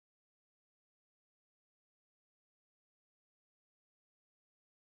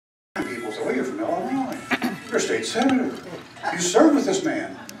Well, you're from Illinois. You're a state senator. You served with this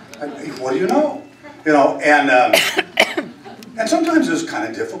man. What do you know? You know, and sometimes it's kind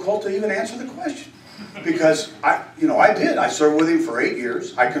of difficult to even answer the question. Because I did. I served with him for 8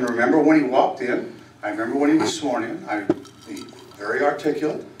 years. I can remember when he walked in. I remember when he was sworn in. He's very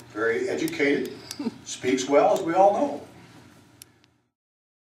articulate, very educated, speaks well, as we all know.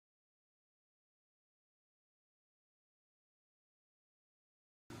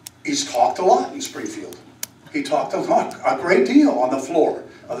 He's talked a lot in Springfield. He talked a great deal on the floor.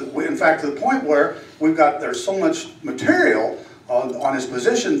 In fact, to the point where there's so much material on his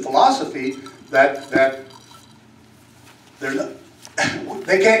position, philosophy, that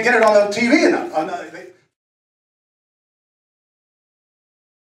they can't get it on the TV enough.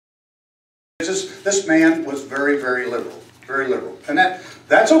 This man was very, very liberal. Very liberal. And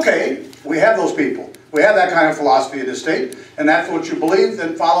that's okay. We have those people. We have that kind of philosophy in this state, and that's what you believe,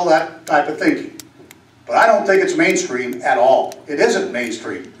 then follow that type of thinking. But I don't think it's mainstream at all. It isn't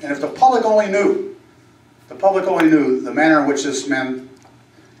mainstream. And if the public only knew the manner in which this man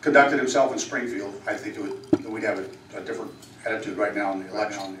conducted himself in Springfield, I think we'd have a different attitude right now in the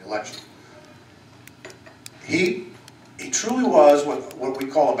election. He truly was what we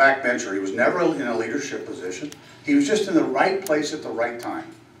call a backbencher. He was never in a leadership position. He was just in the right place at the right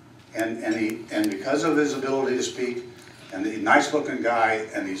time. And because of his ability to speak, and he's a nice-looking guy,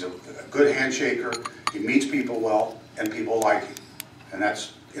 and he's a good handshaker, he meets people well, and people like him. And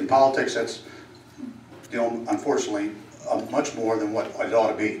that's, in politics, that's, unfortunately, much more than what it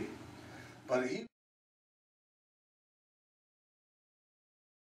ought to be. But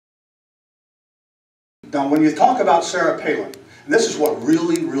now, when you talk about Sarah Palin, and this is what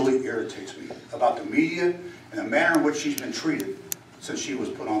really, really irritates me about the media and the manner in which she's been treated since she was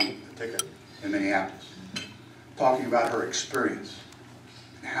put on the ticket in Minneapolis, talking about her experience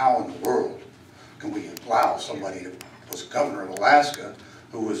and how in the world can we allow somebody who was governor of Alaska,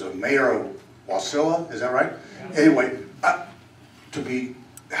 who was a mayor of Wasilla, is that right? Yeah. Anyway,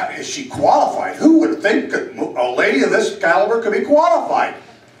 is she qualified? Who would think a lady of this caliber could be qualified?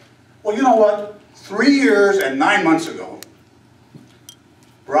 Well, you know what? 3 years and 9 months ago,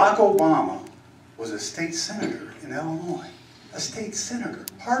 Barack Obama was a state senator in Illinois. A state senator.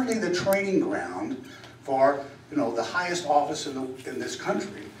 Hardly the training ground for, the highest office in this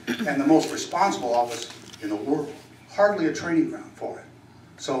country and the most responsible office in the world. Hardly a training ground for it.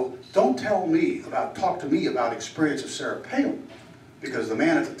 So don't talk to me about experience of Sarah Palin, because the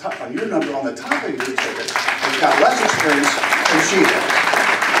man at the top, on the top of your ticket, has got less experience than she did.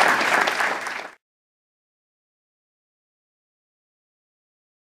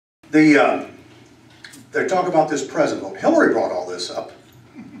 They talk about this president. Hillary brought all this up.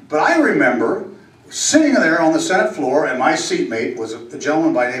 But I remember sitting there on the Senate floor, and my seatmate was a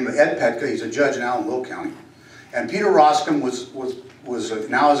gentleman by the name of Ed Petka. He's a judge now in Will County. And Peter Roscom was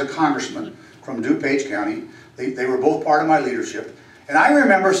now as a congressman from DuPage County. They were both part of my leadership. And I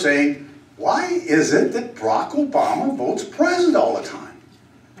remember saying, why is it that Barack Obama votes president all the time?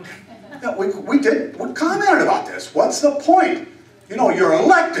 We commented about this. What's the point? You're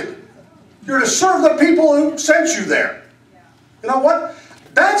elected. You're to serve the people who sent you there. You know what?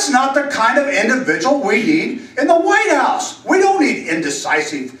 That's not the kind of individual we need in the White House. We don't need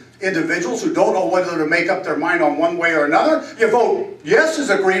indecisive individuals who don't know whether to make up their mind on one way or another. You vote yes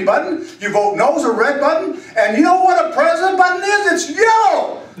is a green button. You vote no is a red button. And you know what a president button is? It's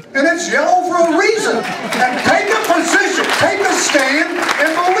yellow. And it's yellow for a reason. And take a position, take a stand,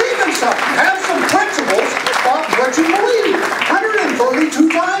 and believe in something. Have some principles about what you believe. 132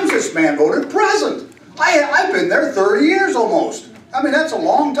 times this man voted president. I've been there 30 years almost. I mean, that's a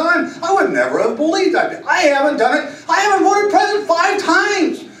long time. I would never have believed that. I haven't done it. I haven't voted president 5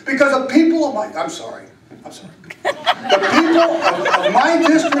 times because the people of my... I'm sorry. The people of my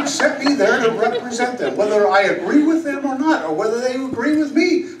district sent me there to represent them, whether I agree with them or not, or whether they agree with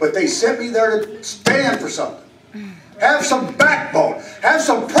me. But they sent me there to stand for something. Have some backbone. Have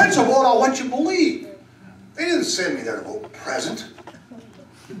some principle about what you believe. They didn't send me there to vote president.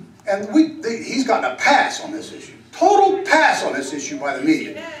 And he's gotten a pass on this issue. Total pass on this issue by the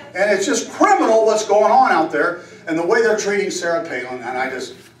media. And it's just criminal what's going on out there and the way they're treating Sarah Palin. And I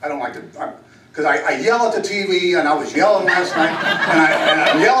don't like to... Because I yell at the TV, and I was yelling last night, and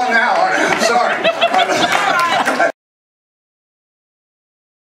I'm yelling